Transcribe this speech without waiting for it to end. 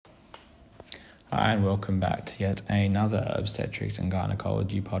Hi, and welcome back to yet another obstetrics and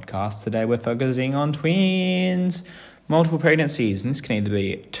gynecology podcast. Today we're focusing on twins, multiple pregnancies, and this can either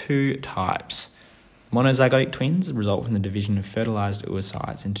be two types. Monozygotic twins result from the division of fertilized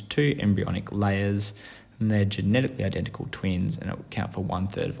oocytes into two embryonic layers, and they're genetically identical twins, and it will account for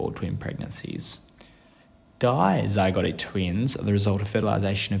 1/3 of all twin pregnancies. Dizygotic twins are the result of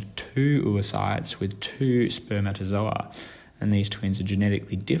fertilization of two oocytes with two spermatozoa, and these twins are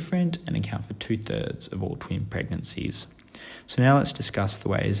genetically different and account for 2/3 of all twin pregnancies. So now let's discuss the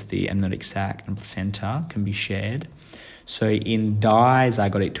ways the amniotic sac and placenta can be shared. So in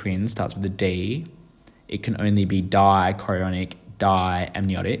dizygotic twins, starts with a D, it can only be dichorionic,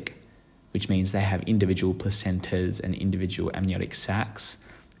 diamniotic, which means they have individual placentas and individual amniotic sacs.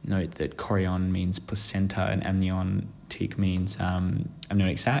 Note that chorion means placenta and amniotic means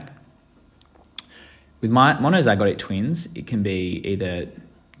amniotic sac. With monozygotic twins, it can be either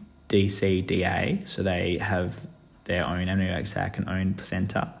DC, DA, so they have their own amniotic sac and own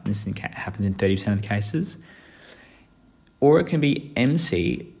placenta. This happens in 30% of the cases. Or it can be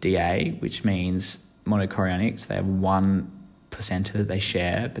MC-DA, which means monochorionic, so they have one placenta that they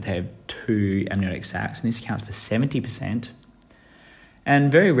share, but they have two amniotic sacs, and this accounts for 70%.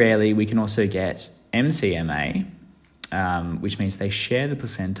 And very rarely, we can also get MCMA, which means they share the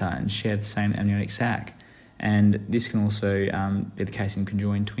placenta and share the same amniotic sac. And this can also be the case in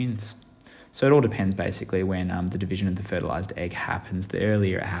conjoined twins. So it all depends basically when the division of the fertilized egg happens. The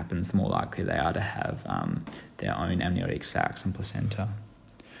earlier it happens, the more likely they are to have their own amniotic sacs and placenta.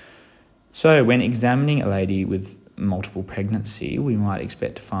 So when examining a lady with multiple pregnancy, we might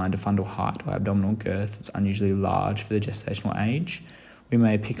expect to find a fundal height or abdominal girth that's unusually large for the gestational age. We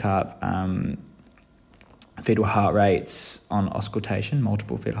may pick up fetal heart rates on auscultation,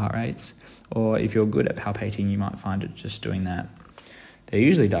 multiple fetal heart rates, or if you're good at palpating, you might find it just doing that. They're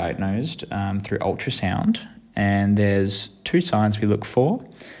usually diagnosed through ultrasound, and there's two signs we look for.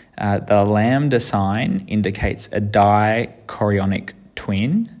 The lambda sign indicates a dichorionic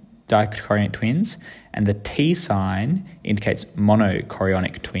twins, and the T sign indicates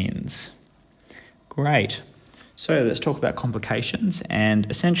monochorionic twins. Great. So let's talk about complications, and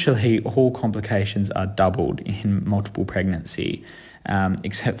essentially all complications are doubled in multiple pregnancy,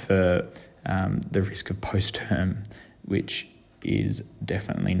 except for the risk of post-term, which is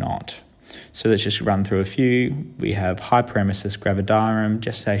definitely not. So let's just run through a few. We have hyperemesis gravidarum,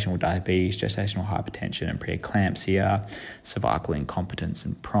 gestational diabetes, gestational hypertension and preeclampsia, cervical incompetence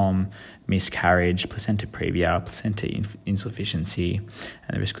and PROM, miscarriage, placenta previa, placenta insufficiency,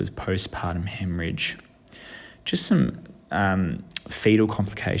 and the risk of postpartum hemorrhage. Just some fetal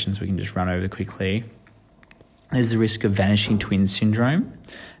complications we can just run over quickly. There's the risk of vanishing twin syndrome.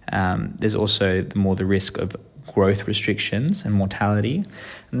 There's also the risk of growth restrictions and mortality.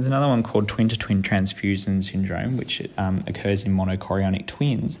 And there's another one called twin-to-twin transfusion syndrome, which occurs in monochorionic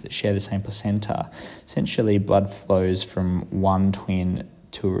twins that share the same placenta. Essentially, blood flows from one twin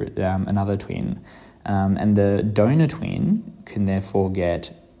to another twin, and the donor twin can therefore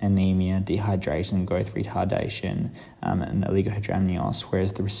get anemia, dehydration, growth retardation, and oligohydramnios,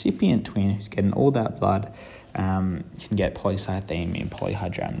 whereas the recipient twin who's getting all that blood can get polycythemia and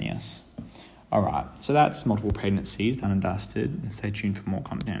polyhydramnios. All right, so that's multiple pregnancies done and dusted. Stay tuned for more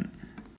content.